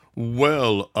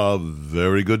Well, a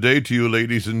very good day to you,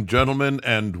 ladies and gentlemen,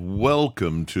 and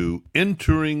welcome to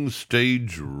Entering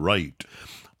Stage Right.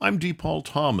 I'm D. Paul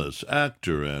Thomas,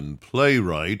 actor and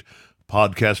playwright,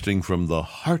 podcasting from the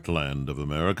heartland of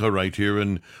America, right here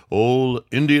in old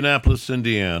Indianapolis,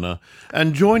 Indiana.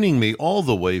 And joining me all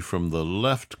the way from the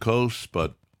left coast,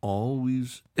 but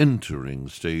always entering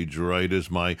stage right,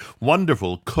 is my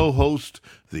wonderful co-host,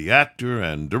 the actor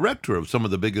and director of some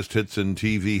of the biggest hits in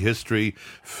TV history,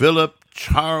 Philip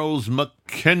Charles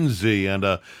Mackenzie. And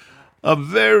a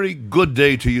very good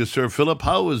day to you, Sir Philip.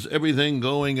 How is everything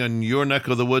going in your neck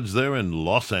of the woods there in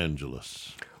Los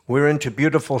Angeles? We're into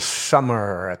beautiful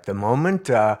summer at the moment,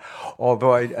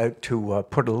 although to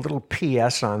put a little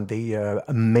PS on the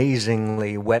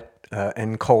amazingly wet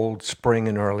and cold spring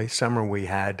and early summer we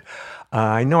had.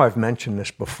 I know I've mentioned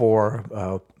this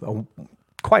before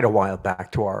quite a while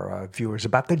back to our viewers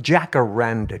about the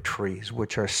jacaranda trees,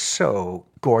 which are so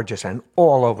gorgeous and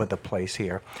all over the place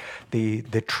here. The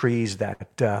trees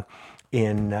that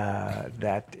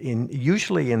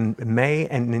usually in May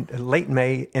and in late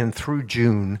May and through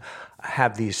June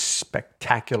have these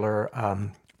spectacular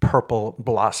purple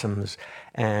blossoms.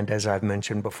 And as I've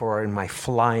mentioned before, in my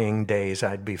flying days,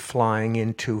 I'd be flying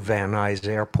into Van Nuys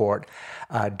Airport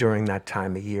during that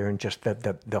time of year, and just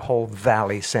the whole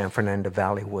valley, San Fernando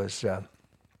Valley, was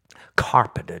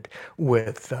carpeted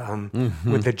with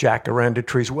the jacaranda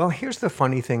trees. Well, here's the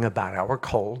funny thing about our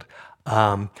cold.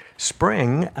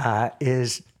 Spring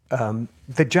is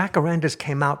the jacarandas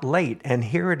came out late, and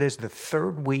here it is the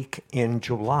third week in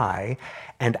July,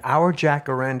 and our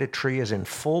jacaranda tree is in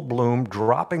full bloom,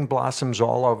 dropping blossoms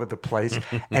all over the place,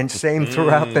 and same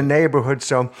throughout the neighborhood.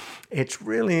 So it's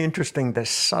really interesting, the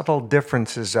subtle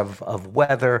differences of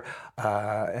weather.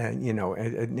 And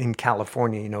in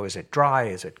California, is it dry?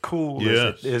 Is it cool?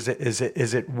 Yes. Is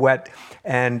it wet?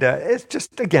 And it's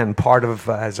just, again, part of,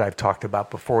 as I've talked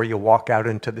about before, you walk out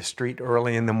into the street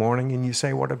early in the morning and you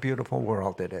say, what a beautiful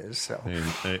world it is. So,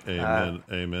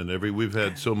 amen. We've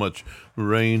had so much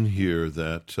rain here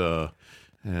that,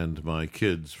 and my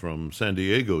kids from San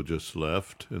Diego just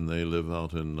left, and they live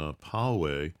out in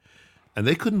Poway, and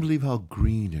they couldn't believe how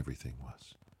green everything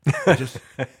was.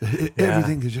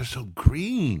 Everything is just so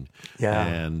green,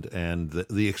 and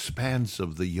the expanse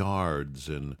of the yards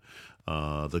and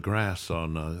the grass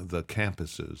on the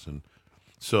campuses, and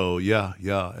so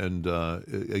and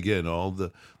again, all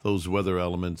those weather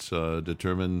elements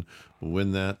determine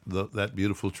when that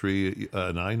beautiful tree,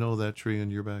 and I know that tree in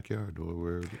your backyard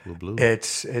where it will bloom.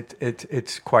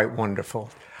 It's quite wonderful.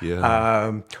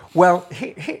 Yeah. Well,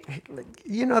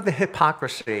 the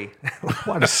hypocrisy.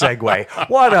 What a segue!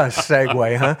 What a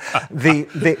segue, huh?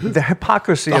 The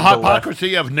hypocrisy.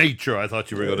 Hypocrisy of nature. I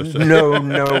thought you were going to say.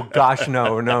 No, gosh,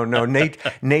 no.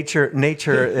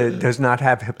 Nature does not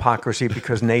have hypocrisy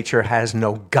because nature has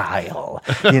no guile.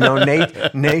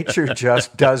 Nature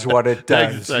just does what it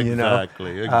does.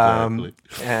 Exactly.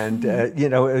 And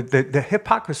the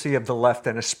hypocrisy of the left,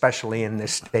 and especially in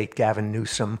this state, Gavin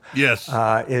Newsom. Yes.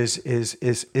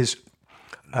 Is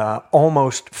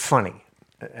almost funny,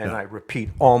 and I repeat,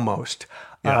 almost.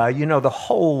 The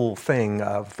whole thing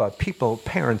of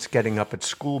parents getting up at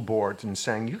school boards and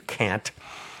saying, you can't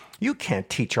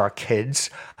teach our kids,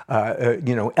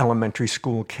 elementary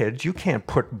school kids. You can't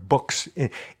put books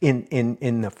in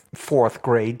the fourth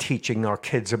grade teaching our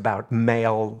kids about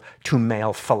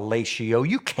male-to-male fellatio.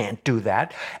 You can't do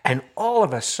that. And all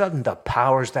of a sudden, the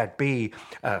powers that be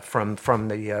from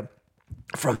the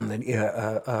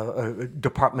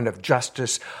Department of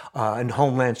Justice and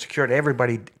Homeland Security,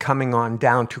 everybody coming on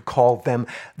down to call them,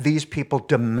 these people,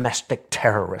 domestic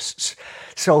terrorists.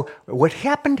 So what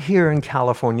happened here in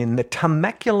California, in the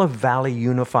Temecula Valley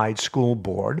Unified School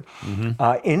Board,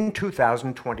 in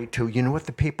 2022, you know what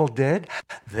the people did?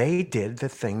 They did the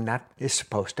thing that is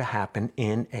supposed to happen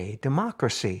in a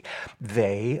democracy.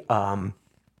 They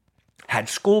had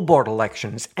school board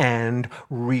elections and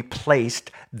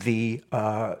replaced the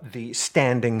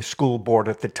standing school board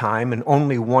at the time, and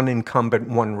only one incumbent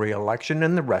won re-election,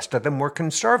 and the rest of them were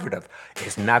conservative.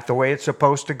 Isn't that the way it's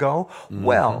supposed to go? Mm-hmm.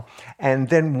 Well, and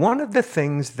then one of the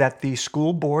things that the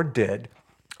school board did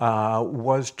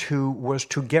was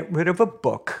to get rid of a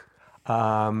book.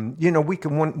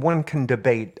 One can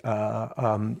debate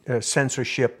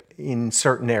censorship in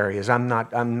certain areas. I'm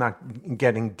not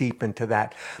getting deep into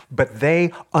that, but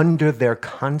they, under their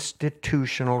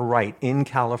constitutional right in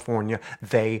California,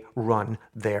 they run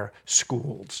their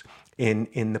schools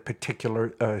in the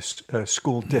particular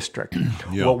school district.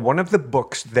 Yeah. Well, one of the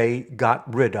books they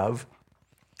got rid of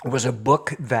was a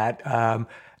book that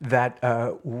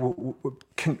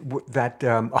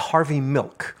Harvey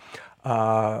Milk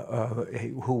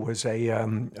who was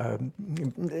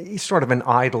he's sort of an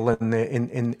idol in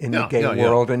the gay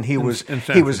world, and he was in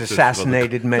San he was Francisco,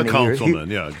 assassinated many the years. councilman,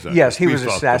 yeah, exactly. Yes, he We've was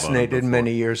talked about him assassinated before.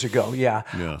 many years ago. Yeah,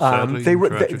 Yeah, sadly, they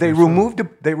tragically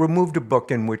removed a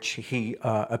book in which he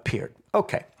appeared.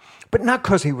 Okay, but not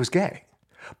because he was gay,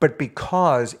 but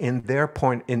because in their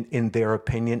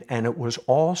opinion, and it was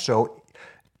also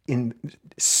in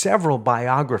several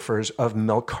biographers of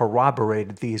Milk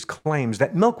corroborated these claims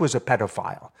that Milk was a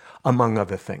pedophile, among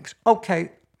other things. Okay.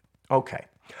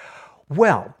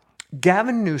 Well,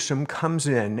 Gavin Newsom comes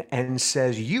in and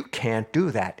says, you can't do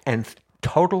that. And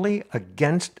totally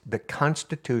against the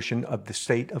Constitution of the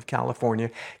state of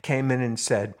California, came in and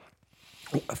said,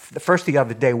 first, the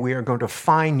other day, we are going to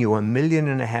fine you $1.5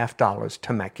 million,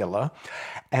 Temecula,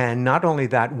 and not only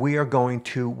that, we are going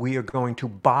to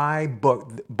buy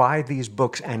these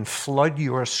books and flood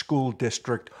your school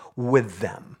district with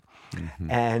them,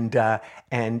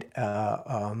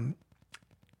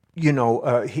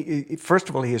 first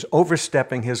of all, he is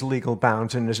overstepping his legal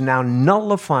bounds and is now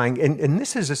nullifying, and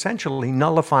this is essentially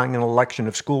nullifying an election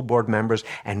of school board members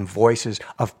and voices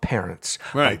of parents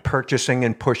by purchasing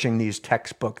and pushing these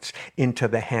textbooks into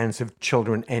the hands of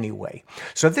children anyway.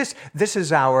 So this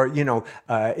is our,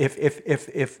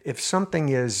 if something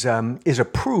is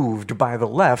approved by the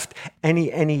left,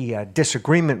 any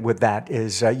disagreement with that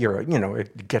is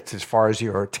it gets as far as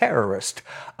you're a terrorist,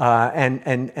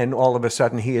 and all of a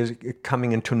sudden he is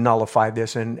coming in to nullify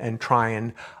this and try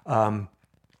and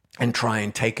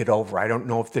take it over. I don't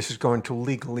know if this is going to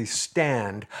legally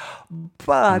stand,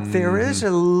 but there is a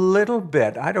little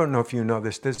bit, I don't know if you know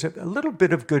this, there's a little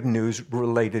bit of good news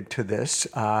related to this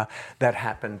that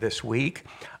happened this week.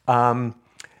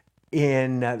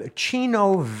 In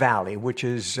Chino Valley, which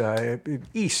is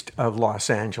east of Los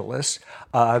Angeles,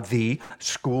 the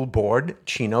school board,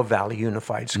 Chino Valley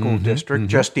Unified School District,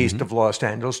 just east of Los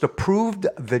Angeles, approved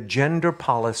the gender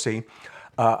policy,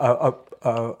 a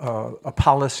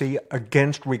policy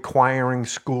against requiring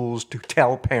schools to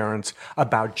tell parents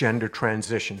about gender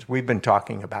transitions. We've been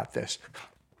talking about this.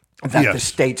 That the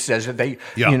state says that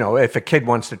if a kid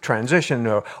wants to transition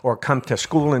or come to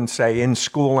school and say, in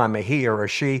school I'm a he or a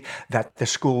she, that the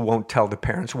school won't tell the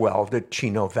parents. Well, the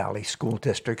Chino Valley School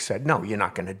District said, no, you're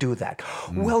not going to do that.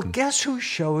 Well, guess who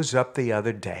shows up the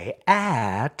other day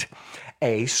at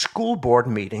a school board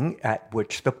meeting at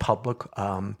which the public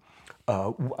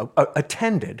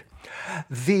attended?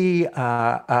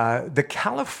 The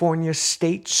California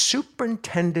State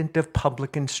Superintendent of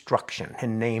Public Instruction,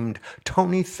 and named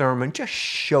Tony Thurmond, just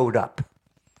showed up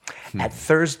at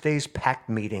Thursday's packed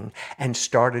meeting and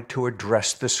started to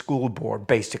address the school board,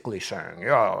 basically saying,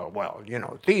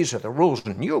 these are the rules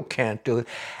and you can't do it.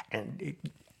 And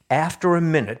after a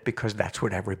minute, because that's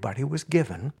what everybody was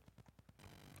given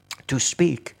to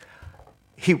speak,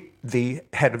 the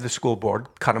head of the school board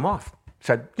cut him off,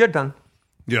 said, you're done.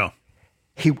 Yeah.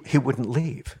 He wouldn't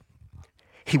leave.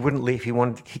 He wouldn't leave.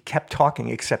 He kept talking,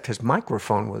 except his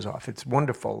microphone was off. It's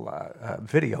wonderful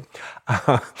video.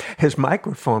 His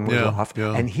microphone was off,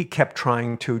 and he kept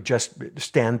trying to just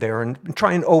stand there and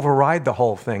try and override the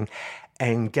whole thing.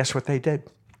 And guess what they did?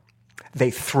 They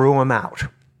threw him out.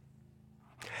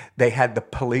 They had the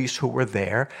police who were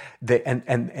there,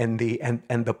 and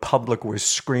the public was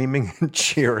screaming and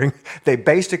cheering. They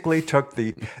basically took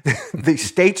the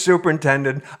state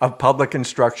superintendent of public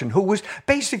instruction, who was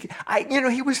basically,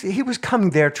 he was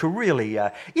coming there to really,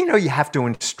 you have to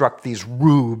instruct these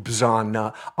rubes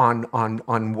on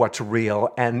what's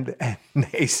real, and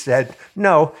they said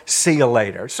no, see you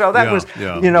later. So that was,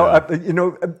 you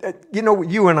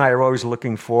and I are always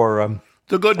looking for.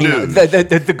 The good news.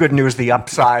 The good news, the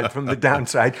upside from the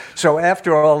downside. So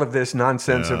after all of this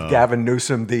nonsense of Gavin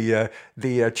Newsom, the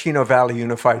Chino Valley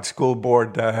Unified School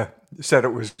Board said it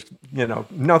was,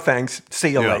 no thanks, see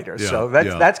you later. So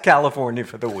that's California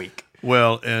for the week.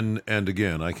 Well, and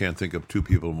again, I can't think of two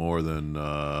people more than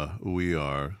we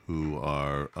are who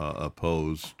are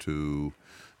opposed to,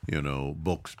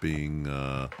 books being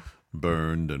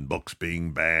burned and books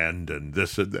being banned and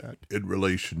this and that in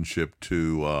relationship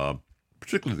to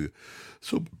particularly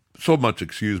so much, of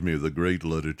the great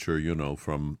literature,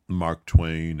 from Mark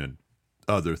Twain and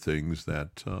other things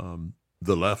that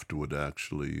the left would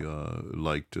actually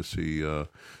like to see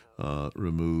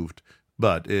removed.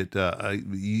 But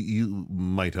you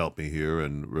might help me here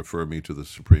and refer me to the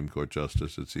Supreme Court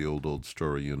justice. It's the old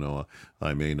story, you know.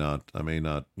 I may not,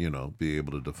 be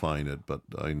able to define it, but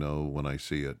I know when I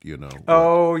see it,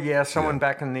 Oh, yeah, someone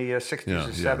back in the 60s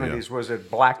or 70s, was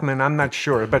it Blackman? I'm not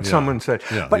sure, but someone said.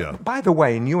 But by the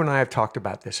way, and you and I have talked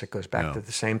about this, it goes back to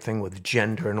the same thing with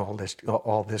gender and all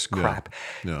this crap.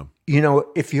 Yeah.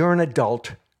 If you're an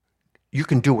adult, you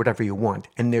can do whatever you want,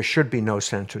 and there should be no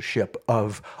censorship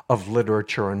of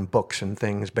literature and books and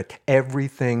things, but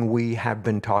everything we have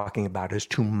been talking about is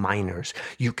to minors.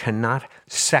 You cannot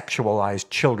sexualize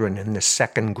children in the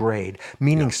second grade,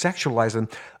 meaning sexualize them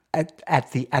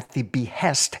at the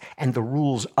behest and the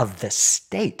rules of the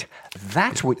state.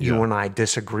 That's what you and I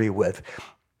disagree with.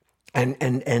 And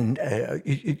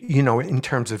in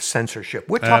terms of censorship,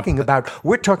 we're talking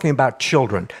about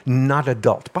children, not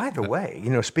adults. By the way,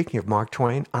 speaking of Mark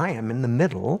Twain, I am in the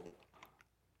middle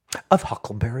of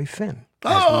Huckleberry Finn.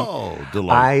 Delightful.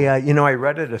 I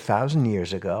read it 1,000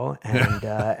 years ago, and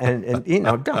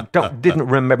didn't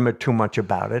remember too much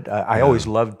about it. I always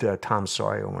loved Tom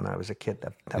Sawyer when I was a kid.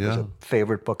 That was a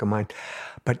favorite book of mine.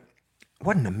 But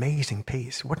what an amazing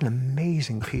piece! What an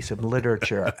amazing piece of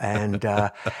literature, and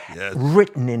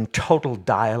written in total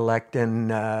dialect,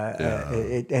 and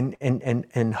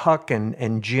Huck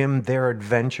and Jim, their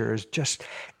adventures.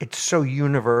 It's so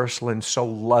universal and so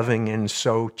loving and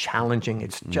so challenging.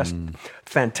 It's just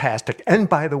fantastic. And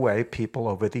by the way, people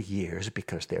over the years,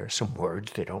 because there are some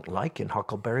words they don't like in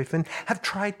Huckleberry Finn, have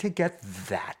tried to get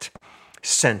that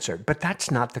censored, but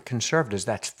that's not the conservatives,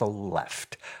 that's the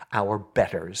left, our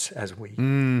betters, as we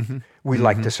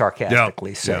like to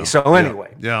sarcastically say. So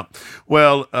anyway.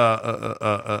 Well,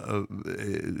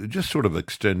 just sort of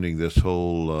extending this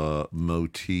whole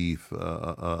motif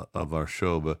of our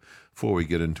show, before we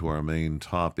get into our main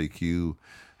topic, you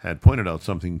had pointed out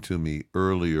something to me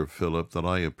earlier, Philip, that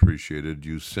I appreciated.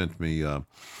 You sent me a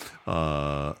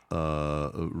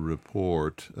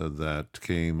report that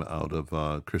came out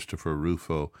of Christopher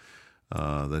Rufo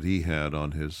that he had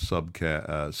on his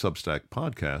Substack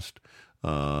podcast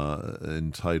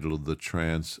entitled The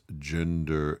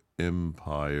Transgender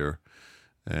Empire.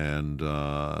 And,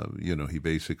 he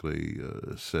basically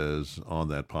says on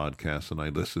that podcast, and I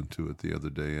listened to it the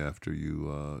other day after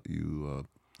you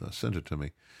sent it to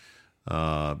me,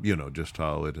 just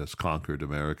how it has conquered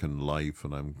American life,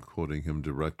 and I'm quoting him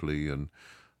directly, and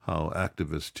how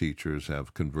activist teachers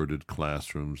have converted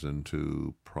classrooms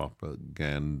into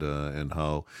propaganda, and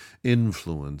how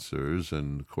influencers,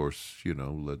 and of course, we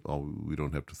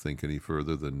don't have to think any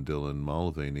further than Dylan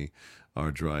Mulvaney, are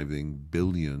driving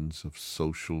billions of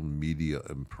social media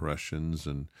impressions,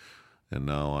 and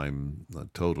now I'm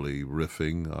totally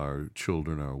riffing. Our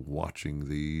children are watching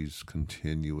these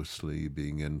continuously,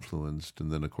 being influenced.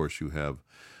 And then, of course, you have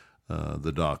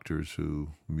the doctors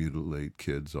who mutilate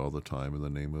kids all the time in the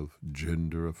name of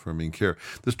gender-affirming care.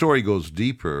 The story goes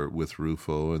deeper with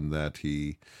Rufo in that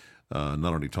he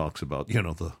not only talks about,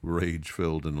 the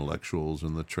rage-filled intellectuals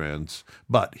and the trans,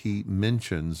 but he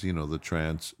mentions, the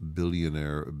trans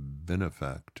billionaire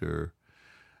benefactor,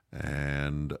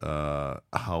 and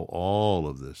how all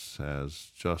of this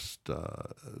has just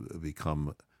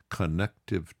become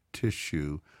connective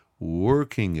tissue,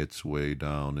 working its way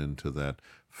down into that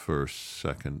first,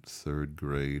 second, third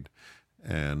grade.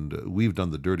 And we've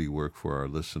done the dirty work for our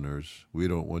listeners. We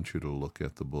don't want you to look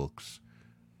at the books.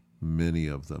 Many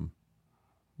of them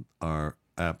are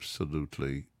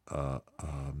absolutely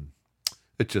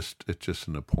It's just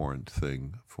an abhorrent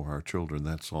thing for our children.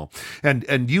 That's all.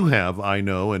 And you have, I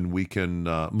know, and we can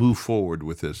move forward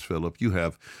with this, Philip. You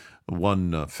have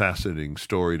one fascinating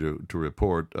story to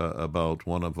report about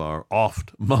one of our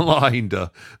oft maligned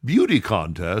beauty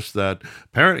contests that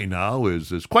apparently now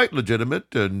is quite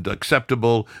legitimate and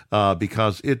acceptable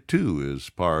because it too is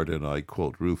part, and I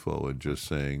quote Rufo in just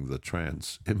saying, the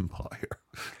trans empire.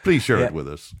 Please share it with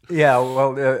us. Yeah,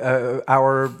 well,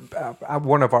 our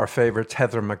one of our favorites,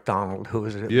 Heather McDonald, who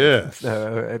is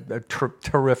a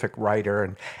terrific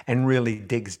writer and really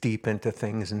digs deep into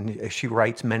things, and she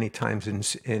writes many times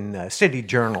in City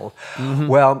Journal. Mm-hmm.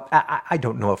 Well, I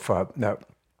don't know if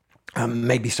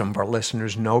maybe some of our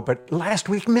listeners know, but last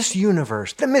week, the Miss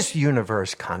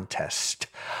Universe contest,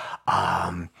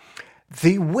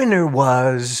 the winner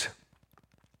was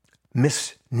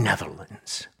Miss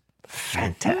Netherlands.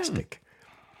 Fantastic.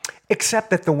 Except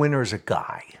that the winner is a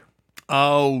guy.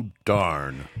 Oh,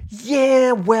 darn.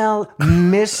 Yeah, well,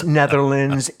 Miss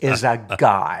Netherlands is a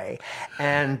guy,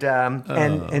 and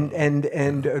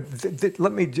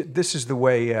let me. This is the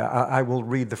way I will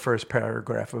read the first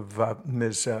paragraph of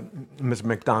Ms.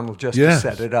 McDonald just to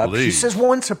set Yes, it up. She please. says,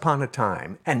 "Once upon a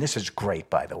time," and this is great,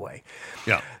 by the way.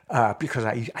 Yeah. Because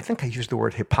I think I used the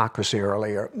word hypocrisy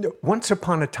earlier. Once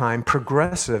upon a time,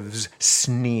 progressives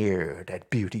sneered at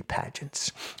beauty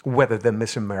pageants, whether the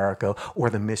Miss America or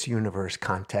the Miss Universe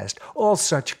contest, all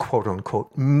such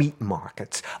quote-unquote meat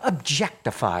markets,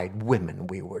 objectified women,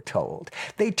 we were told.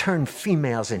 They turned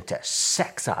females into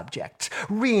sex objects,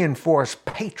 reinforce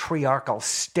patriarchal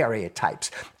stereotypes,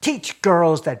 teach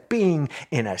girls that being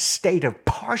in a state of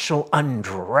partial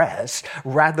undress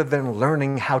rather than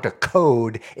learning how to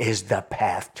code is the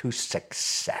path to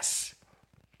success.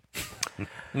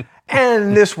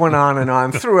 And this went on and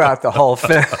on throughout the whole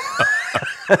thing.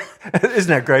 Isn't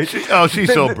that great?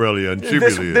 She's so brilliant. She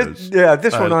really is. Yeah,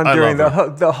 this went on during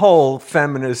love the whole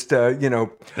feminist,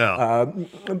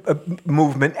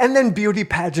 movement. And then beauty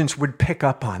pageants would pick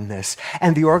up on this.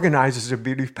 And the organizers of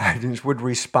beauty pageants would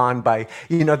respond by,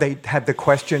 they had the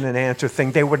question and answer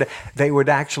thing. They would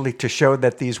actually, to show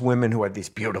that these women who had these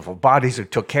beautiful bodies, who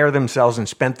took care of themselves and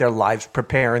spent their lives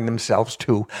preparing themselves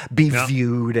to be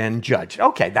viewed and judged.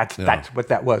 Okay, that's what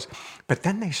that was. But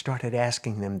then they started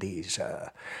asking them the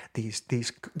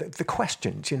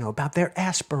questions, about their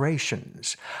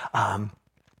aspirations, and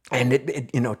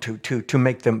to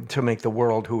make the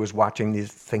world who was watching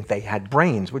these think they had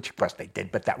brains, which of course they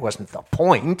did, but that wasn't the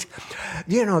point.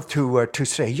 To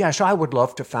say yes, I would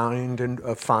love to found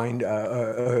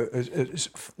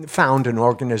an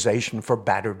organization for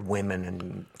battered women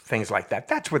and things like that.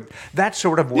 That's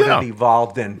sort of what it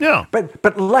evolved in. Yeah. But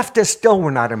leftists still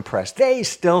were not impressed. They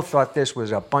still thought this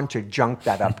was a bunch of junk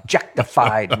that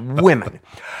objectified women.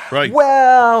 Right.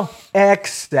 Well,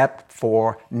 except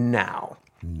for now.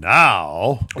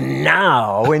 Now,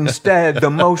 instead, the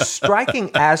most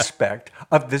striking aspect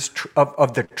of this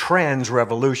of the trans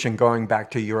revolution, going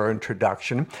back to your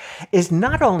introduction, is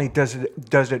not only does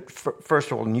it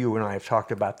first of all, and you and I have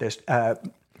talked about this,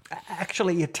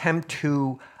 actually attempt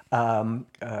to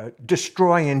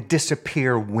destroy and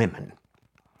disappear women.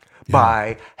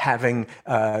 By having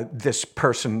this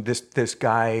person, this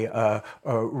guy,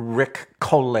 Rick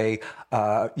Coley,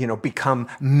 become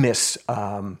Miss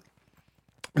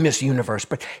Universe.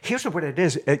 But here's what it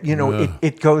is.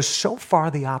 It goes so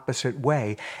far the opposite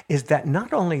way, is that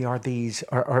not only are these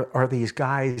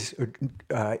guys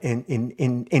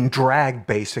in drag,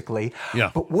 basically,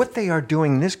 but what they are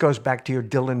doing, this goes back to your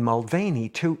Dylan Mulvaney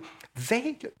too,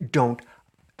 they don't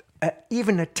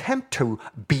even attempt to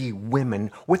be women.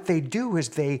 What they do is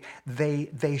they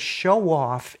show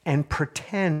off and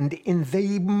pretend in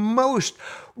the most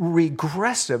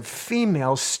regressive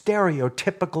female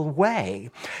stereotypical way.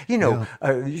 The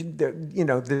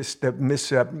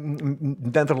Miss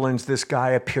Netherlands, this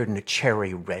guy appeared in a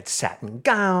cherry red satin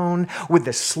gown with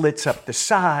the slits up the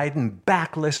side and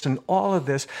backless and all of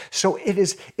this. So it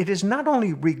is not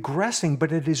only regressing,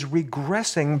 but it is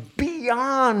regressing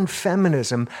beyond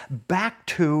feminism back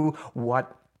to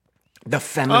what the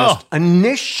feminists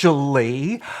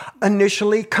initially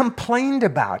complained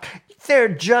about. They're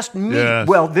just meat. Yes.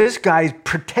 Well, this guy's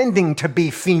pretending to be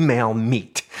female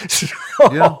meat.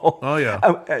 So,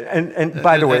 and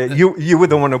by the way, you were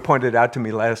the one who pointed out to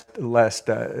me last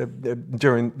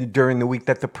during the week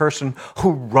that the person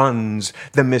who runs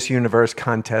the Miss Universe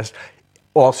contest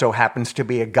also happens to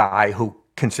be a guy who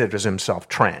considers himself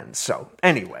trans. So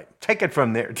anyway, take it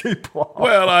from there, Paul.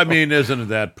 Well, I mean, isn't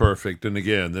that perfect? And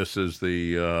again, this is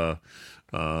the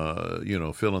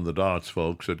fill in the dots,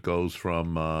 folks. It goes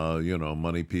from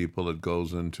money people. It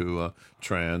goes into a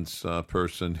trans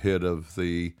person hit of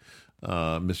the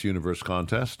Miss Universe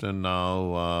contest, and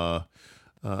now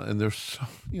and there's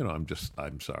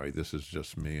I'm sorry. This is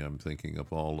just me. I'm thinking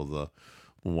of all of the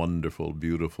wonderful,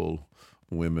 beautiful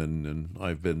women, and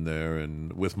I've been there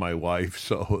and with my wife,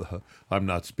 so I'm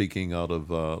not speaking out of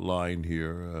line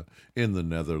here, in the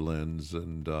Netherlands,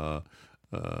 and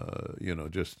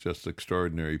just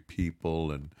extraordinary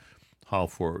people, and how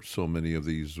for so many of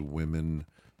these women,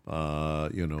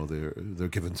 they're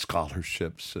given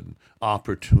scholarships and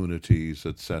opportunities,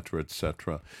 et cetera,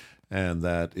 and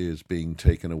that is being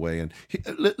taken away. And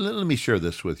let me share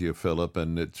this with you, Philip,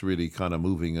 and it's really kind of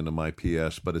moving into my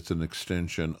PS, but it's an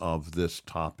extension of this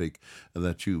topic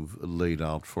that you've laid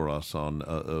out for us on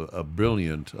a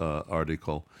brilliant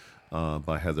article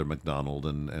by Heather McDonald,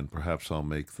 and perhaps I'll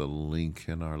make the link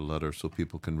in our letter so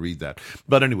people can read that.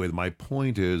 But anyway, my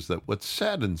point is that what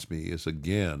saddens me is,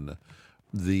 again,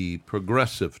 the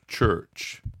progressive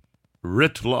church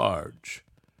writ large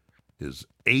is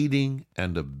aiding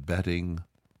and abetting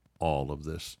all of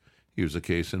this. Here's a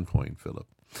case in point, Philip.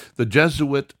 The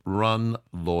Jesuit-run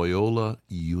Loyola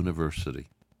University,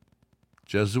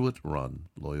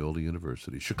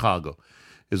 Chicago,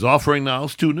 is offering now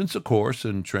students a course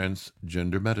in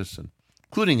transgender medicine,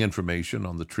 including information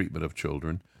on the treatment of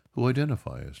children who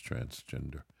identify as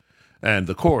transgender. And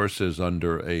the course is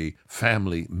under a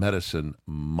family medicine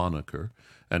moniker,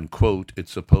 and, quote, it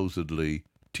supposedly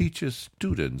teaches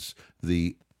students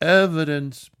the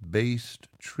evidence-based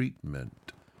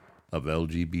treatment of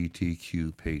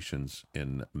LGBTQ patients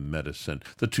in medicine.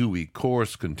 The 2-week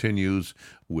course continues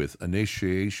with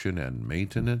initiation and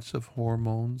maintenance of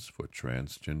hormones for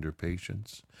transgender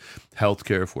patients,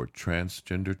 healthcare for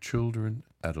transgender children,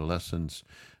 adolescents,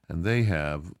 and they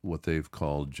have what they've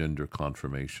called gender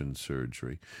confirmation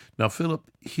surgery. Now, Philip,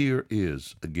 here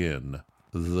is, again,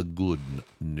 the good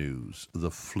news,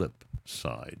 the flip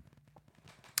side.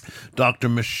 Dr.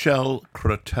 Michelle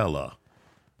Cretella,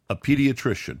 a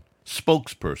pediatrician,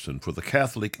 spokesperson for the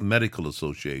Catholic Medical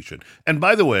Association, and,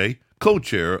 by the way,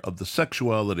 co-chair of the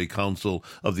Sexuality Council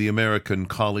of the American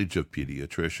College of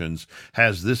Pediatricians,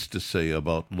 has this to say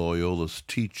about Loyola's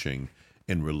teaching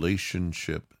in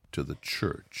relationship to the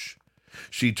church.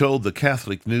 She told the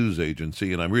Catholic News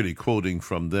Agency, and I'm really quoting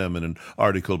from them in an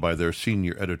article by their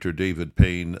senior editor, David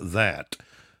Payne, that,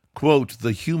 quote,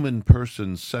 the human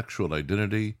person's sexual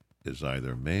identity is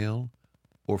either male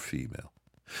or female.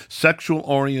 Sexual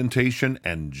orientation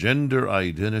and gender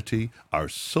identity are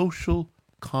social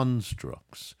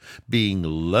constructs being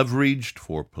leveraged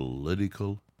for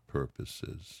political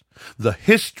purposes. The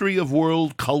history of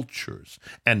world cultures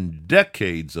and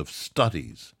decades of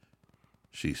studies,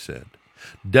 she said,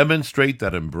 demonstrate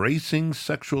that embracing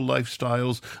sexual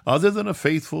lifestyles other than a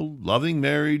faithful, loving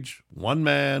marriage, one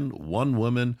man, one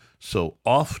woman, so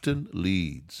often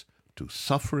leads to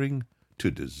suffering,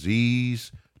 to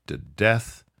disease, to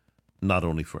death, not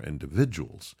only for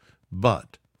individuals,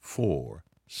 but for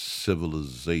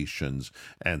civilizations.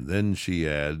 And then she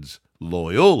adds,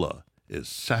 Loyola is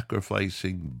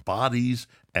sacrificing bodies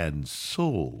and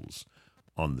souls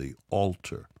on the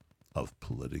altar of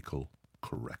political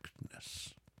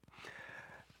correctness.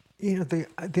 You know,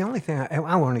 the only thing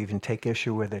I won't even take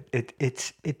issue with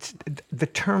it's the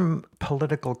term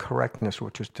political correctness,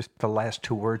 which was just the last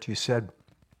two words you said.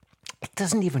 It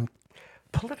doesn't even,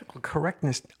 political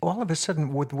correctness, all of a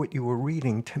sudden with what you were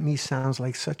reading, to me sounds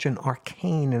like such an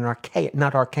archaic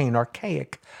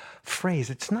phrase.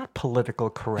 It's not political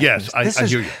correctness. Yes, I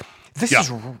hear you.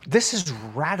 This is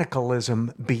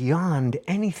radicalism beyond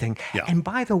anything. Yeah. And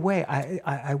by the way,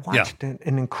 I watched an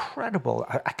incredible,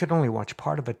 I could only watch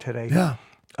part of it today,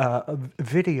 a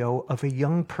video of a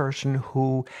young person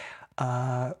who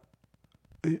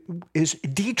is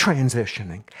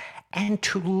detransitioning. And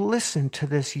to listen to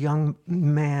this young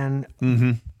man,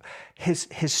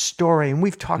 his story, and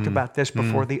we've talked about this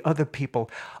before, the other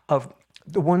people of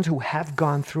the ones who have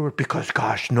gone through it, because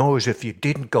gosh knows if you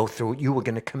didn't go through it, you were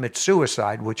going to commit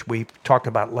suicide, which we talked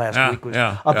about last week was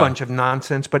a bunch of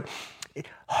nonsense. But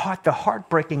the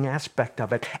heartbreaking aspect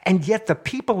of it, and yet the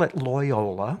people at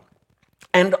Loyola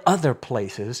and other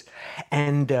places,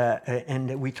 and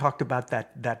we talked about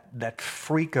that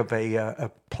freak of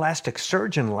a plastic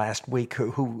surgeon last week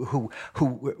who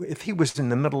if he was in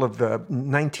the middle of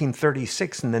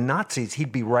 1936 and the Nazis,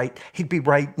 he'd be right,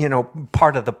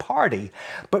 part of the party.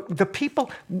 But the people,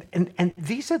 and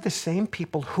these are the same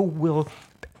people who will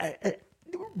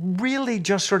really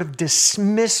just sort of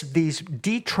dismiss these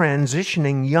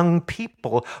detransitioning young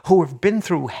people who have been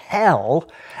through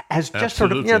hell as just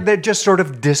sort of, they're just sort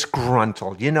of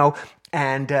disgruntled,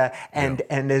 And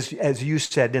as you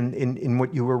said in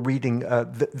what you were reading,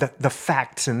 the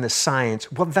facts and the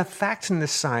science. Well, the facts and the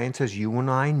science, as you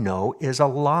and I know, is a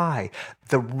lie.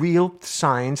 The real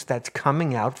science that's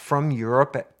coming out from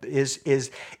Europe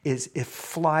it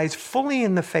flies fully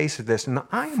in the face of this, and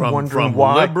I'm wondering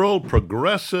why. From liberal,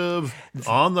 progressive,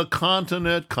 on the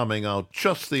continent, coming out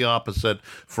just the opposite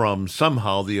from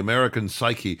somehow the American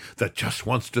psyche that just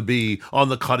wants to be on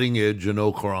the cutting edge and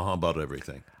au courant about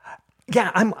everything.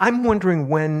 Yeah, I'm wondering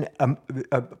when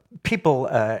people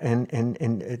and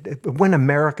when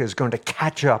America is going to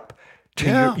catch up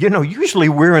to usually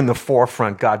we're in the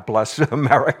forefront. God bless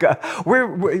America.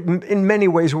 We're in many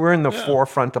ways we're in the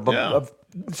forefront of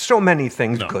so many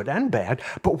things, good and bad.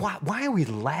 But why are we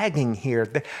lagging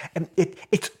here? And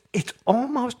it's It's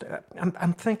almost.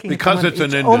 I'm thinking Because it's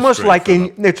an almost industry, like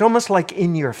Philip. it's almost like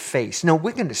in your face. No,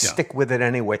 we're going to Yeah. stick with it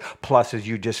anyway. Plus, as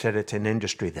you just said, it's an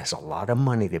industry. There's a lot of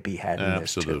money to be had in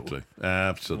this too.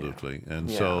 Absolutely. And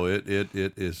Yeah. so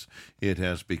it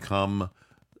has become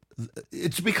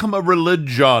it's become a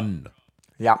religion.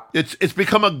 Yeah. It's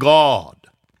become a god,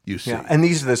 you see. Yeah, and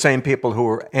these are the same people who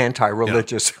are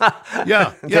anti-religious.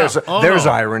 Yeah. there's Oh, there's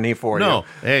no. irony for you. No.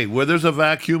 Hey, where there's a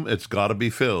vacuum, it's got to be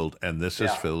filled, and this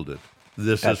has Yeah. filled it.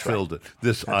 This That's has filled it.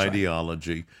 This right.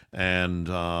 ideology, and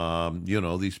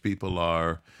these people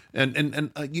are.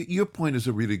 And your point is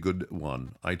a really good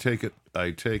one. I take it.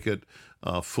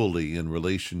 Fully in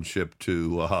relationship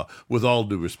to, with all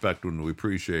due respect, when we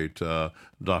appreciate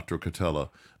Dr. Catella,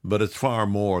 but it's far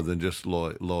more than just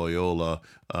Loyola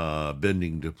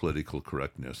bending to political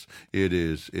correctness. It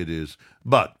is.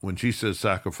 But when she says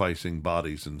sacrificing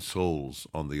bodies and souls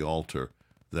on the altar,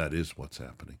 that is what's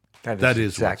happening. That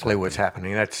is exactly what's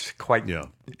happening. That's quite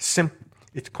simple.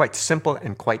 It's quite simple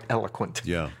and quite eloquent.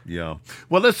 Yeah.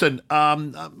 Well, listen.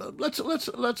 Let's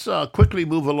quickly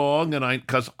move along, and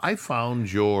because I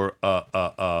found your,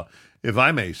 if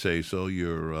I may say so,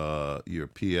 your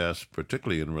PS,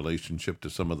 particularly in relationship to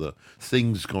some of the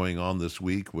things going on this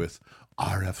week with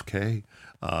RFK,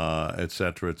 et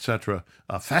cetera,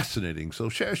 fascinating. So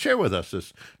share with us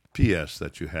this PS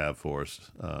that you have for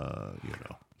us.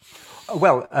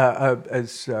 Well,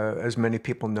 as many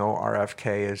people know,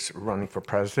 RFK is running for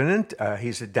president.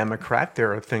 He's a Democrat.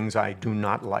 There are things I do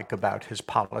not like about his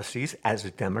policies as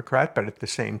a Democrat, but at the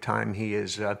same time, he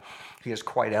is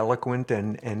quite eloquent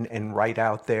and right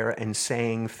out there and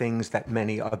saying things that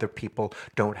many other people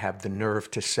don't have the nerve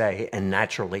to say. And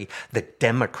naturally, the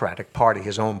Democratic Party,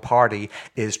 his own party,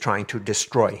 is trying to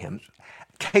destroy him.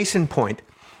 Case in point,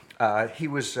 he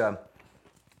was.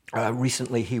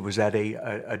 Recently, he was at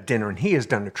a dinner, and he has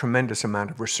done a tremendous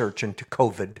amount of research into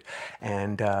COVID,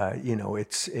 and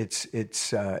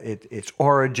its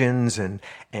origins and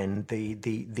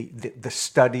the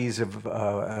studies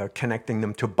of connecting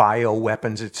them to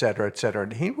bioweapons, et cetera, et cetera.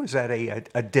 And he was at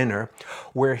a dinner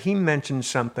where he mentioned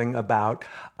something about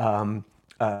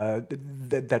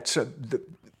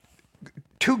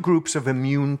two groups of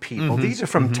immune people. These are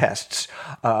from tests.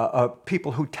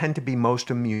 People who tend to be most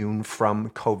immune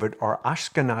from COVID are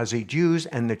Ashkenazi Jews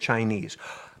and the Chinese.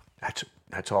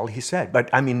 That's all he said. But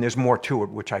I mean, there's more to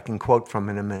it, which I can quote from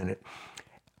in a minute.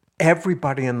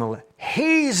 Everybody in the left,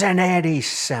 he's an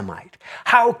anti-Semite.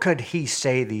 How could he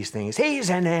say these things?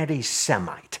 He's an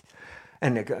anti-Semite.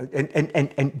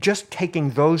 And just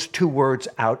taking those two words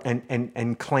out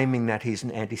and claiming that he's an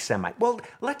anti-Semite. Well,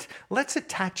 let's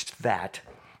attach that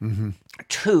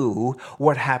to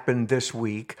what happened this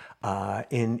week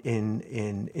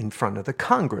in front of the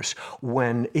Congress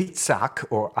when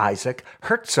Isaac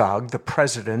Herzog, the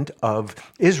president of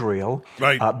Israel,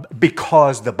 Right.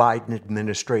 Because the Biden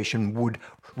administration would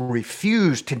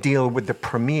refused to deal with the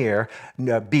premier,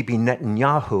 Bibi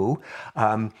Netanyahu.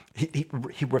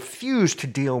 He refused to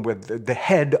deal with the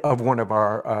head of one of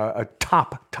our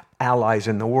top allies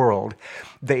in the world.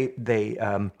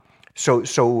 So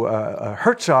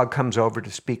Herzog comes over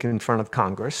to speak in front of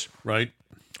Congress. Right.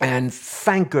 And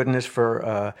thank goodness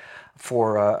for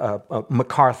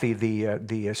McCarthy,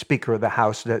 the Speaker of the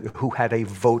House, who had a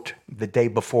vote the day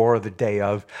before or the day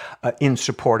of in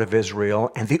support of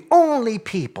Israel, and the only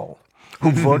people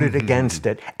who voted against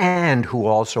it and who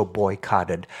also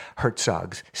boycotted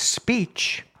Herzog's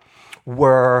speech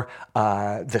were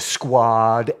the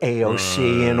Squad,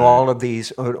 AOC, and all of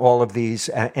these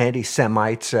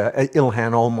anti-Semites,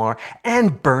 Ilhan Omar,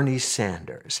 and Bernie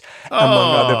Sanders,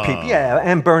 among other people. Yeah,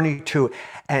 and Bernie too.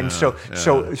 And so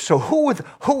who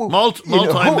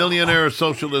multi-millionaire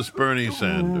socialist Bernie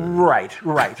Sanders. Right.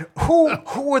 Who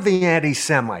are the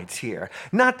anti-Semites here?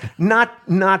 Not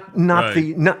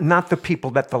the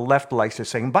people that the left likes to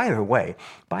say. And by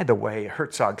the way,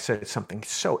 Herzog said something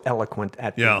so eloquent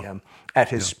at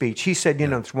his speech. He said,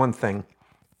 it's one thing.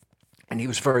 And he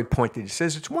was very pointed. He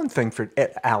says it's one thing for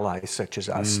allies such as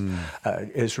us,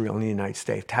 Israel and the United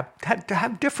States, to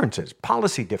have differences,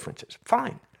 policy differences.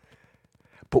 Fine.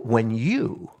 But when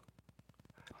you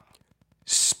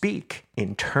speak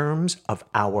in terms of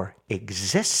our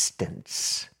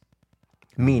existence,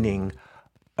 meaning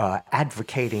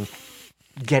advocating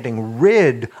getting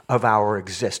rid of our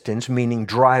existence, meaning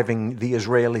driving the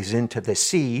Israelis into the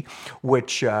sea,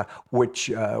 which all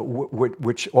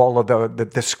of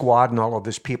the Squad and all of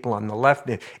these people on the left,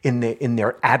 in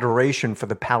their adoration for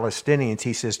the Palestinians,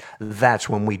 he says that's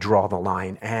when we draw the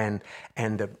line. And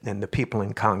the people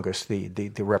in Congress,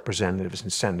 the representatives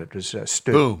and senators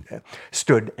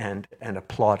stood and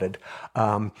applauded.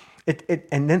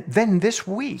 And then this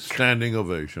week, Standing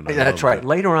ovation. I that's love right. that.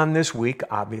 Later on this week,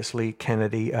 obviously,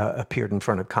 Kennedy appeared in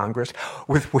front of Congress,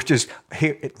 which is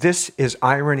here. This is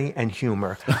irony and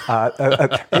humor of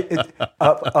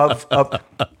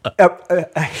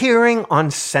a hearing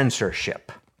on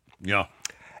censorship. Yeah.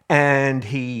 And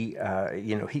he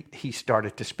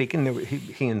started to speak, and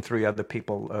he and three other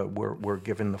people were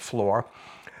given the floor.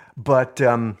 But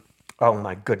oh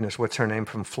my goodness, what's her name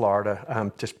from Florida?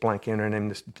 I'm just blanking on her name.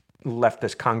 This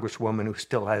leftist congresswoman who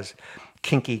still has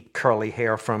kinky curly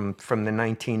hair from the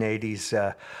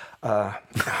 1980s.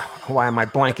 Why am I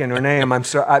blanking her name? I'm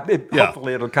sorry.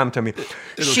 Hopefully it'll come to me.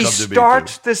 She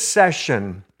starts the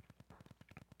session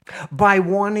by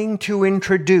wanting to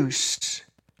introduce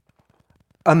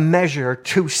a measure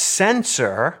to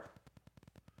censor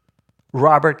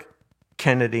Robert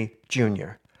Kennedy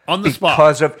Jr. On the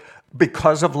spot.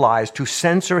 Because of lies, to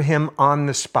censor him on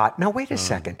the spot. Now, wait a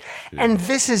second. Yeah. And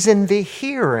this is in the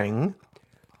hearing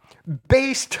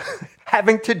based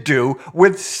having to do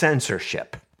with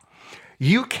censorship.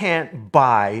 You can't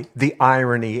buy the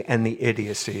irony and the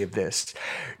idiocy of this.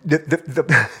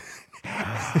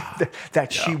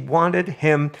 That she wanted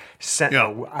him sent.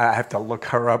 Oh, I have to look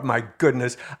her up. My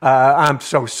goodness, I'm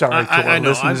so sorry to our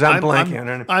listeners. I'm blanking on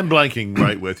her. I'm blanking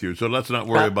right with you, so let's not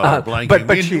worry about her blanking.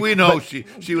 But we know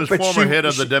she was former head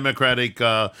of the Democratic,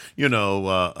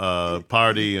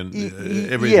 party and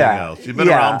everything else. She's been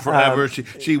around forever.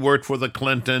 She worked for the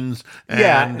Clintons,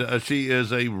 and she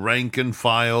is a rank and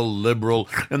file liberal.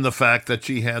 And the fact that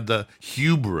she had the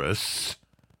hubris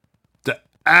to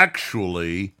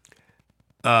actually.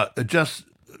 Just,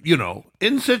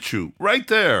 in situ, right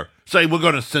there, say, we're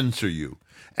going to censor you.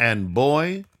 And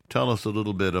boy, tell us a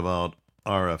little bit about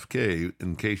RFK.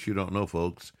 In case you don't know,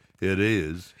 folks, it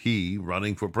is he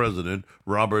running for president,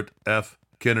 Robert F.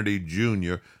 Kennedy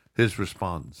Jr., his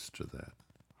response to that.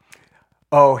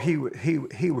 Oh, he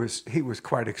was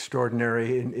quite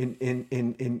extraordinary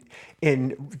in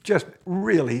just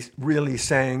really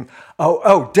saying,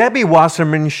 oh, Debbie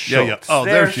Wasserman Schultz. Yeah. Oh,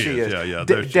 there she is. Yeah,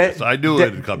 there she is. I knew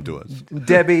it would come to us.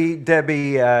 Debbie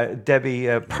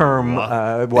Perm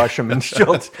Wasserman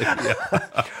Schultz.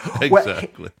 Exactly. Well,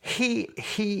 he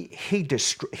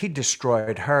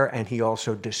destroyed her, and he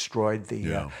also destroyed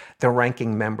the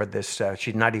ranking member.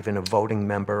 She's not even a voting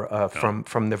member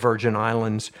from the Virgin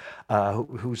Islands.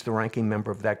 Who's the ranking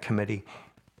member of that committee?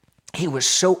 He was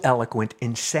so eloquent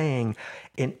in saying,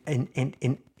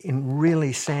 in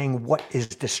really saying what is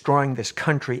destroying this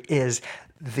country is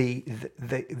that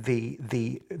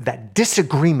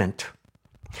disagreement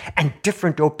and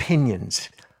different opinions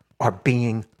are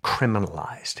being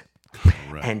criminalized.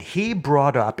 Right. And he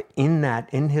brought up in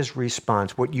his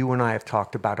response what you and I have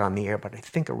talked about on the air, but I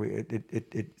think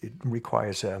it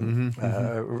requires a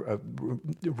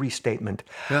restatement.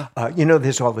 Yeah.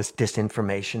 There's all this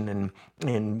disinformation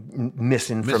and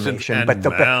misinformation, but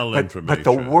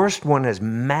the worst one is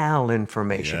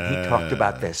malinformation. Yeah. He talked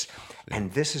about this.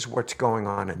 And this is what's going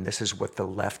on, and this is what the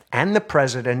left and the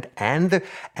president and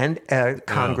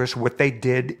Congress, what they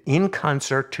did in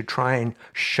concert to try and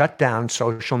shut down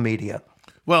social media.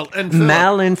 Well, and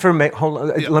malinformation. Hold on,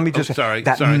 let me just say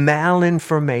that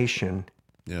malinformation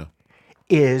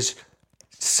is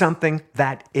something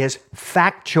that is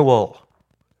factual,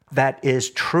 that is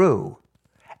true,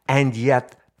 and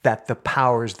yet that the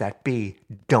powers that be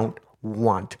don't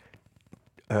want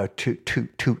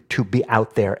to be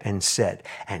out there and said.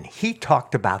 And he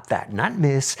talked about that, not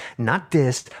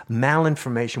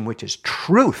malinformation, which is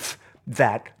truth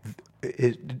that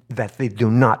they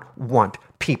do not want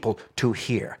people to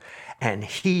hear. And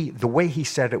the way he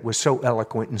said it was so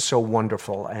eloquent and so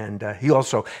wonderful. And he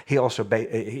also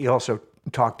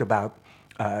talked about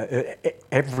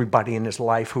everybody in his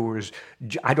life who was.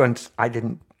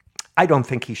 I don't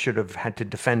think he should have had to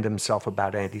defend himself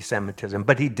about anti-Semitism,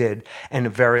 but he did in a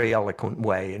very eloquent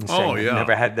way, and saying, "I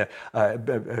never had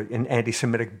an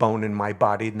anti-Semitic bone in my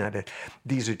body." And that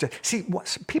these are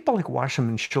people like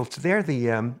Wasserman Schultz. They're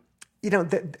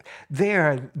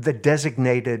they're the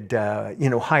designated,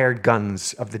 hired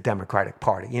guns of the Democratic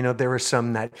Party. There are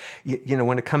some that,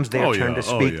 when it comes their turn to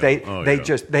speak,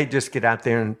 they just get out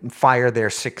there and fire their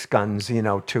six guns, and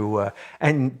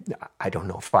I don't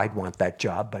know if I'd want that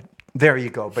job, but there you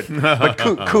go. But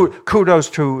kudos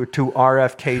to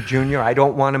RFK Jr. I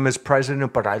don't want him as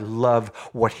president, but I love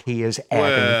what he is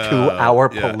adding to our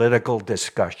political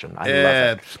discussion. I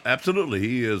love it. Absolutely.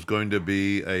 He is going to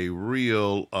be a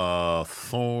real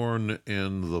thorn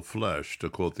in the flesh, to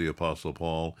quote the Apostle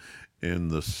Paul, in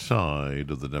the side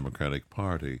of the Democratic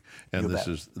Party, and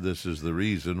this is the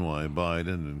reason why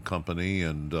Biden and company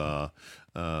and the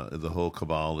whole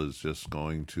cabal is just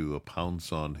going to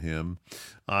pounce on him.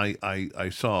 I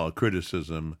saw a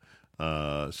criticism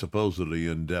supposedly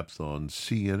in depth on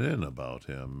CNN about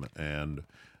him, and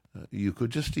you could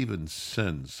just even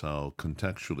sense how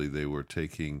contextually they were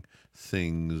taking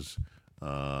things,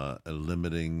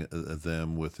 limiting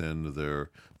them within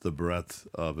the breadth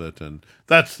of it, and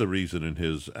that's the reason in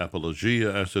his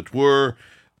apologia, as it were,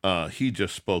 he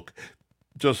just spoke,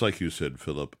 just like you said,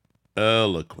 Philip,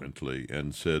 eloquently,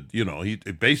 and said, he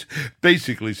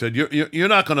basically said, you're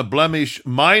not going to blemish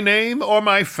my name or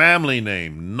my family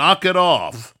name. Knock it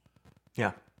off.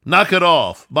 Yeah. Knock it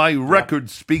off. My record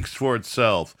speaks for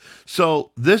itself.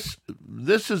 So this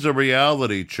is a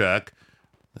reality check,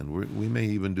 and we may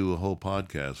even do a whole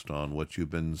podcast on what you've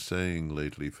been saying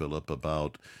lately, Philip,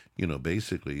 about,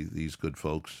 basically these good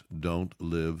folks don't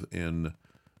live in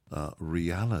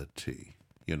reality.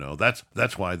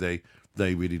 That's why they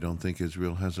really don't think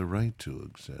Israel has a right to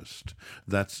exist.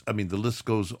 The list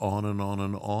goes on and on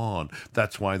and on.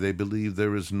 That's why they believe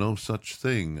there is no such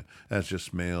thing as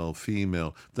just male,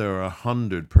 female. There are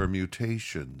 100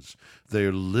 permutations.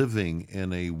 They're living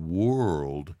in a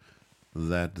world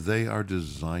that they are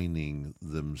designing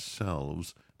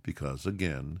themselves because,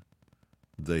 again,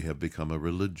 they have become a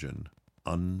religion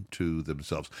unto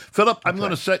themselves. Philip, I'm going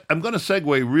to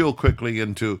segue real quickly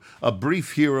into a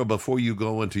brief hero before you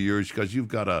go into yours, because you've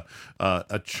got a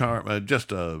charm,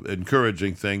 just a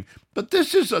encouraging thing. But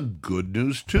this is a good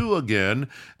news too again,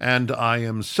 and I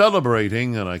am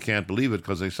celebrating, and I can't believe it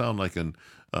because they sound like an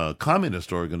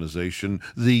communist organization,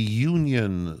 the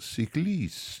Union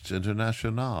Cycliste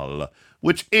Internationale,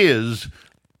 which is,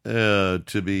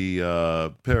 to be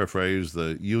paraphrased,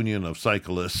 the Union of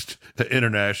Cyclists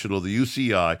International, the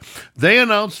UCI. They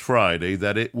announced Friday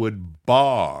that it would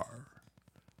bar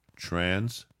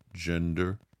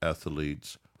transgender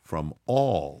athletes from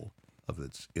all of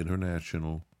its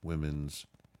international women's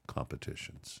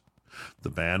competitions. The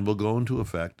ban will go into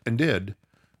effect, and did,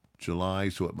 July,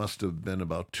 so it must have been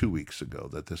about 2 weeks ago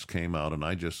that this came out, and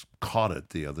I just caught it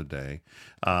the other day.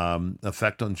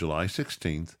 Effect on July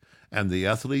 16th, and the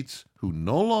athletes who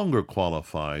no longer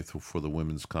qualify for the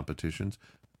women's competitions,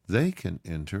 they can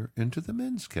enter into the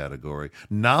men's category,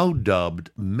 now dubbed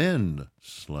Men/Open,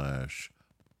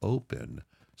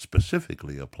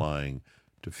 specifically applying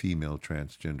to female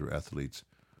transgender athletes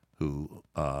who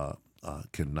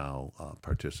can now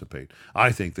participate.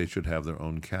 I think they should have their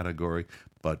own category,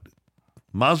 but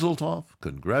Mazel tov,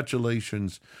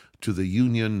 congratulations to the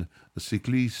Union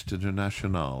Cycliste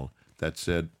Internationale that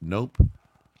said, nope,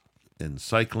 in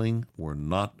cycling, we're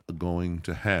not going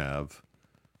to have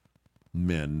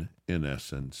men, in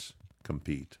essence,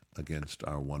 compete against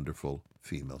our wonderful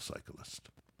female cyclists.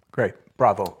 Great.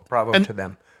 Bravo to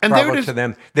them. And Bravo there it is. to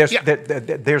them.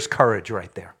 There's courage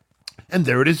right there. And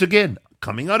there it is again,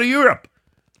 coming out of Europe.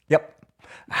 Yep.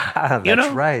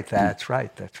 That's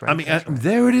right.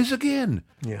 There it is again.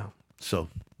 Yeah. So,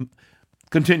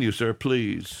 continue, sir,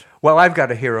 please. Well, I've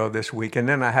got a hero this week, and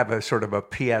then I have a sort of a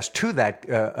PS to that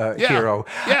hero.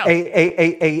 Yeah.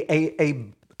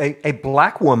 A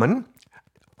black woman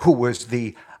who was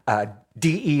the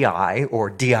DEI, or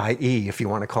DIE, if you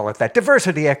want to call it that,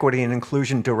 Diversity, Equity, and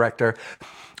Inclusion Director,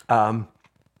 who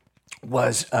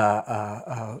was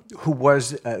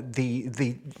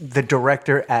the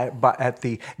director at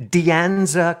the De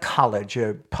Anza College,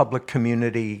 a public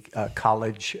community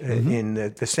college in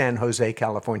the San Jose,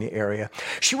 California area.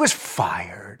 She was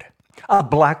fired. A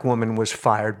black woman was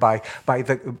fired by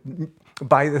the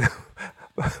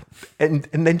and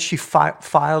then she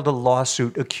filed a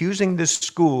lawsuit accusing this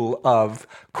school of,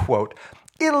 quote,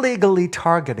 illegally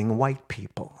targeting white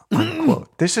people,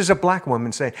 unquote. This is a black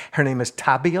woman saying, her name is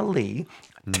Tabia Lee,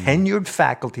 tenured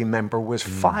faculty member, was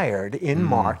fired in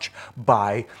March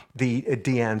by the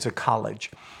De Anza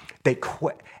College.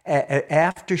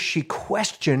 After she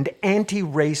questioned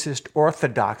anti-racist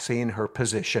orthodoxy in her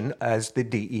position as the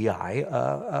DEI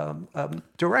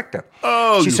director.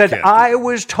 She said, I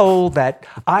was told that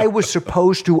I was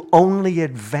supposed to only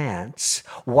advance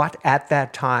what at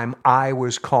that time I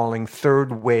was calling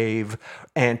third wave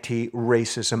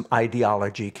anti-racism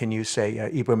ideology. Can you say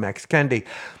Ibram X. Kendi?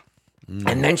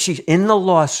 And then in the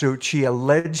lawsuit, she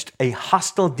alleged a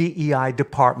hostile DEI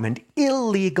department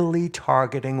illegally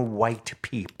targeting white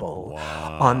people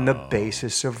on the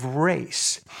basis of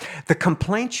race. The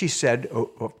complaint, she said,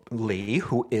 Lee,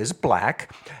 who is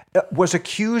black, was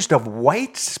accused of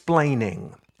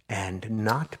white-splaining and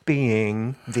not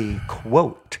being the,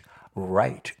 quote,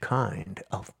 right kind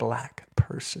of black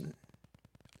person.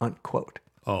 unquote.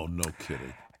 Oh, no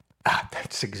kidding.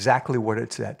 That's exactly what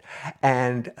it said,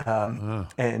 and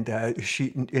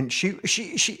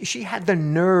she had the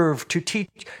nerve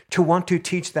to want to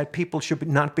teach that people should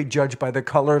not be judged by the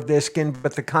color of their skin,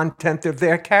 but the content of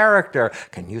their character.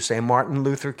 Can you say Martin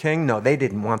Luther King? No, they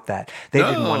didn't want that. They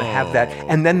didn't want to have that.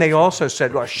 And then they also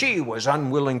said, well, she was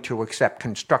unwilling to accept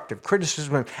constructive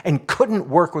criticism and couldn't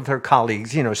work with her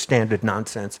colleagues. Standard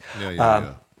nonsense.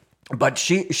 Yeah. But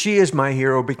she is my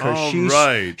hero because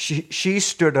she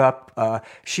stood up.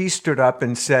 She stood up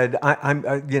and said,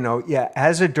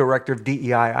 as a director of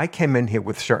DEI, I came in here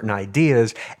with certain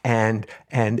ideas, and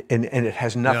it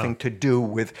has nothing to do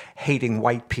with hating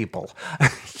white people,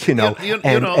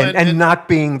 and not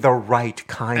being the right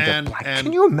kind of black.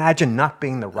 Can you imagine not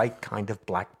being the right kind of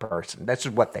black person? That's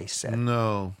what they said.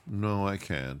 No, I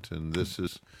can't. And this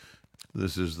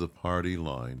is the party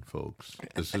line, folks.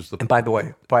 And by the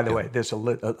way, there's a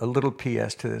little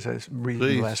PS to this. I was reading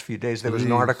the last few days. There was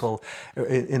an article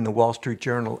in the Wall Street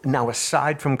Journal. Now,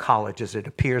 aside from colleges, it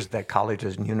appears that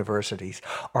colleges and universities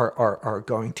are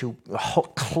going to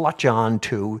clutch on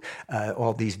to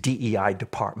all these DEI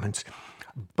departments.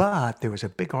 But there was a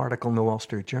big article in the Wall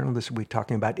Street Journal this week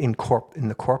talking about in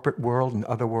the corporate world and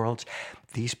other worlds,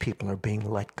 these people are being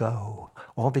let go.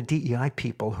 All the DEI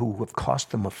people who have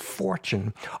cost them a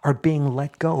fortune are being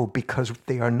let go because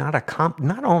they are not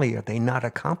only are they not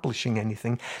accomplishing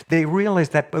anything, they realize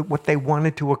that what they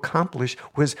wanted to accomplish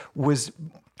was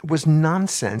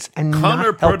nonsense and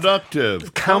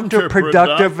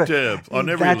counterproductive on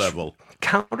every level.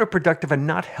 Counterproductive and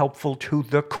not helpful to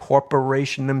the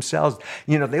corporation themselves.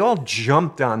 They all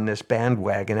jumped on this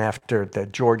bandwagon after the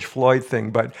George Floyd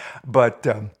thing, but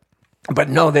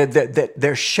no,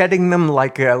 they're shedding them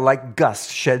like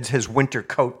Gus sheds his winter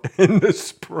coat in the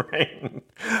spring.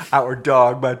 Our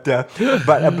dog, but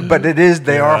it is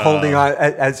they are holding on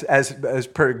as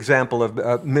per example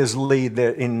of Ms. Lee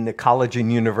in the college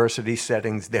and university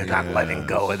settings. They're not letting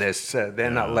go of this. They're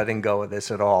not letting go of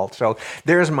this at all. So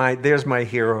there's my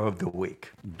hero of the week.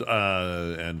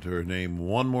 And her name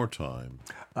one more time.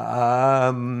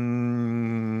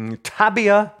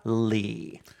 Tabia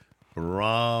Lee.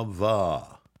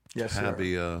 Brava. Yes,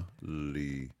 Tabia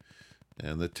Lee.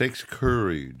 And it takes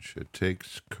courage. It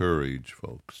takes courage,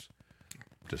 folks,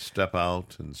 to step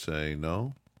out and say,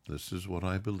 no, this is what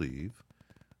I believe.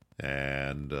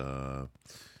 And,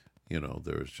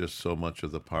 there's just so much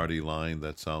of the party line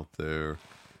that's out there.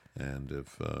 And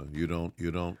if you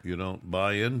don't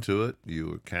buy into it,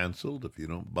 you are canceled. If you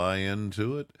don't buy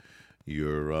into it,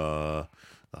 you're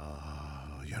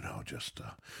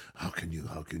how can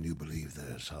you believe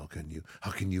this? How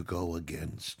can you go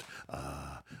against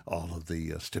all of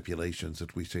the stipulations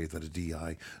that we say that a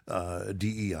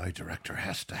DEI director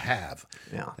has to have?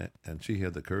 Yeah. And she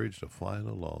had the courage to file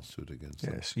a lawsuit against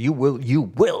them. Yes, you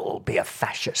will be a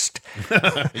fascist,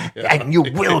 and you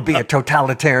will be a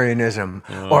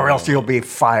totalitarianism, or else you'll be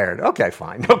fired. Okay,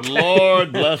 fine. Okay.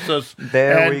 Lord bless us.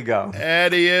 We go.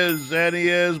 And he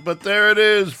is. But there it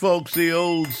is, folks. The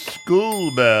old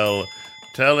school bell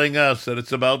telling us that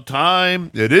it's about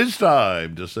time. It is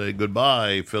time to say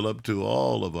goodbye, Philip, to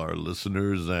all of our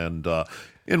listeners. And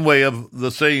in way of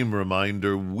the same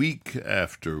reminder, week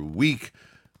after week,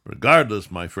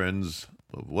 regardless, my friends,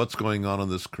 of what's going on in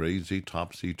this crazy,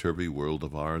 topsy-turvy world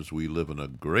of ours, we live in a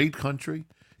great country.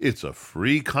 It's a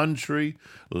free country.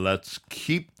 Let's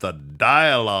keep the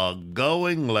dialogue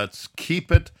going. Let's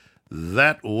keep it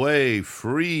that way.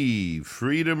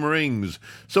 Freedom rings.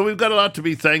 So we've got a lot to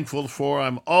be thankful for.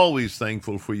 I'm always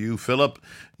thankful for you, Philip.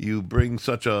 You bring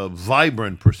such a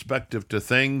vibrant perspective to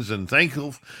things, and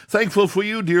thankful for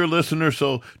you, dear listener.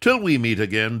 So till we meet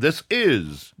again, this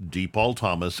is D. Paul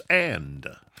Thomas and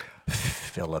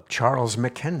Philip Charles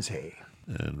McKenzie,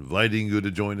 inviting you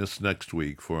to join us next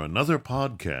week for another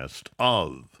podcast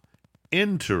of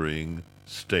Entering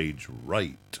Stage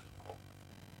Right.